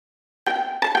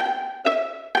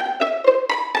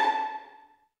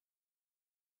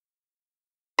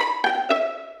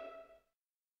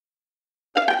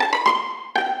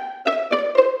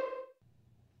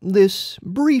This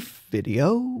brief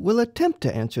video will attempt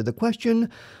to answer the question,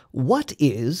 what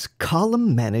is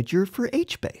ColumnManager for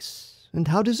HBase, and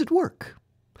how does it work?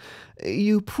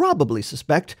 You probably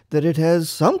suspect that it has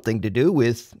something to do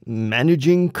with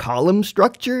managing column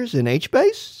structures in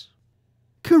HBase?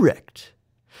 Correct.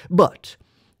 But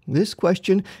this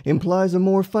question implies a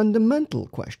more fundamental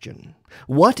question.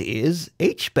 What is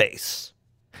HBase?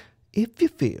 If you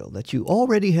feel that you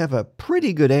already have a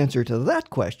pretty good answer to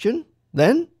that question,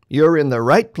 then you're in the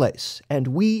right place, and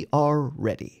we are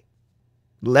ready.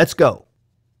 Let's go.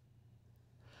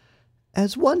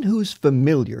 As one who's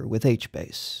familiar with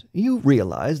HBase, you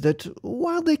realize that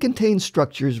while they contain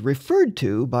structures referred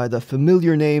to by the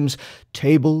familiar names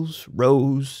tables,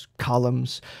 rows,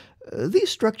 columns, these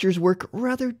structures work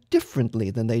rather differently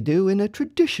than they do in a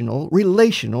traditional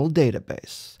relational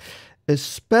database,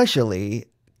 especially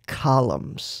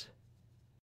columns.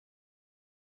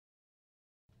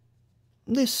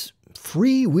 This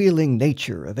freewheeling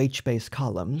nature of HBase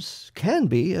columns can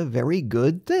be a very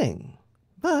good thing,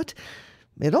 but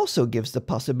it also gives the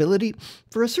possibility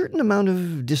for a certain amount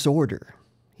of disorder,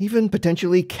 even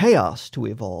potentially chaos, to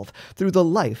evolve through the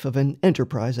life of an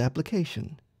enterprise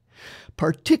application.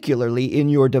 Particularly in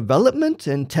your development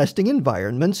and testing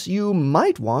environments, you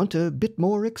might want a bit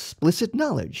more explicit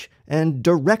knowledge and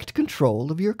direct control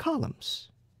of your columns.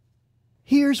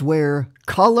 Here's where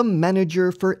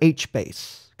ColumnManager for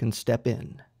HBase can step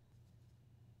in.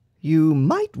 You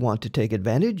might want to take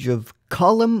advantage of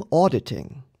column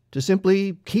auditing to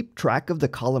simply keep track of the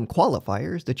column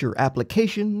qualifiers that your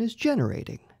application is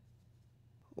generating.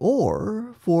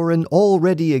 Or, for an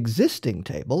already existing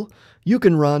table, you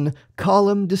can run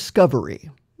column discovery,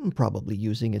 probably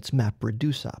using its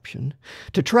MapReduce option,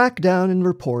 to track down and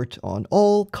report on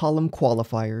all column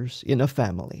qualifiers in a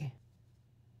family.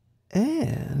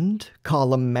 And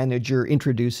ColumnManager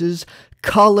introduces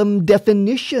column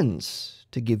definitions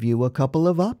to give you a couple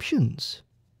of options.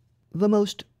 The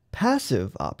most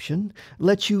passive option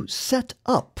lets you set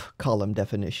up column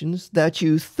definitions that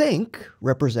you think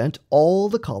represent all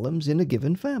the columns in a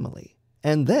given family,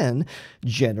 and then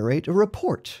generate a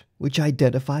report which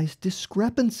identifies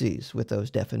discrepancies with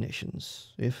those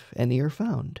definitions, if any are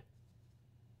found.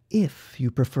 If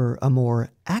you prefer a more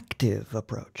active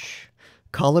approach,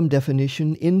 column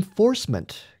definition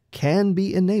enforcement can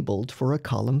be enabled for a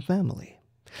column family.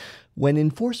 When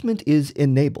enforcement is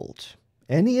enabled,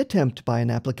 any attempt by an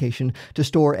application to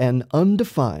store an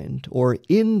undefined or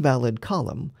invalid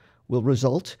column will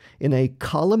result in a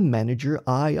ColumnManager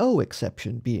I/O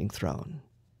exception being thrown.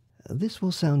 This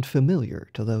will sound familiar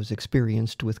to those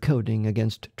experienced with coding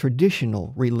against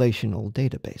traditional relational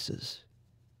databases.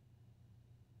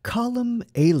 Column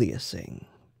aliasing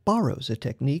borrows a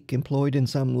technique employed in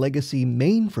some legacy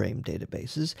mainframe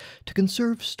databases to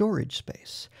conserve storage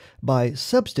space by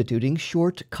substituting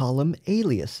short column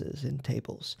aliases in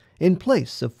tables in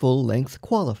place of full-length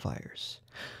qualifiers.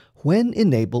 When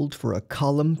enabled for a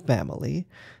column family,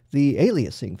 the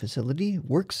aliasing facility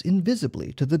works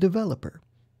invisibly to the developer,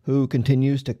 who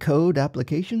continues to code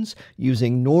applications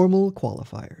using normal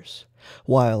qualifiers,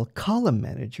 while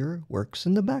ColumnManager works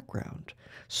in the background,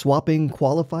 swapping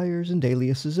qualifiers and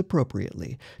aliases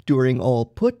appropriately during all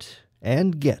put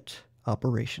and get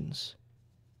operations.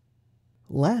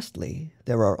 Lastly,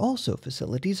 there are also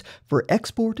facilities for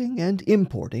exporting and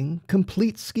importing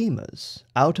complete schemas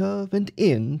out of and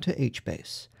into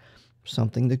HBase,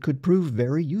 something that could prove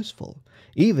very useful,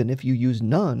 even if you use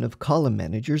none of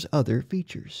ColumnManager's other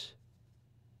features.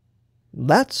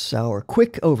 That's our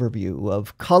quick overview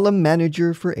of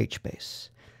ColumnManager for HBase.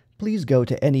 Please go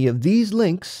to any of these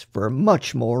links for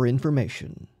much more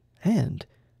information and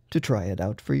to try it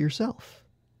out for yourself.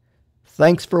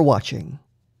 Thanks for watching.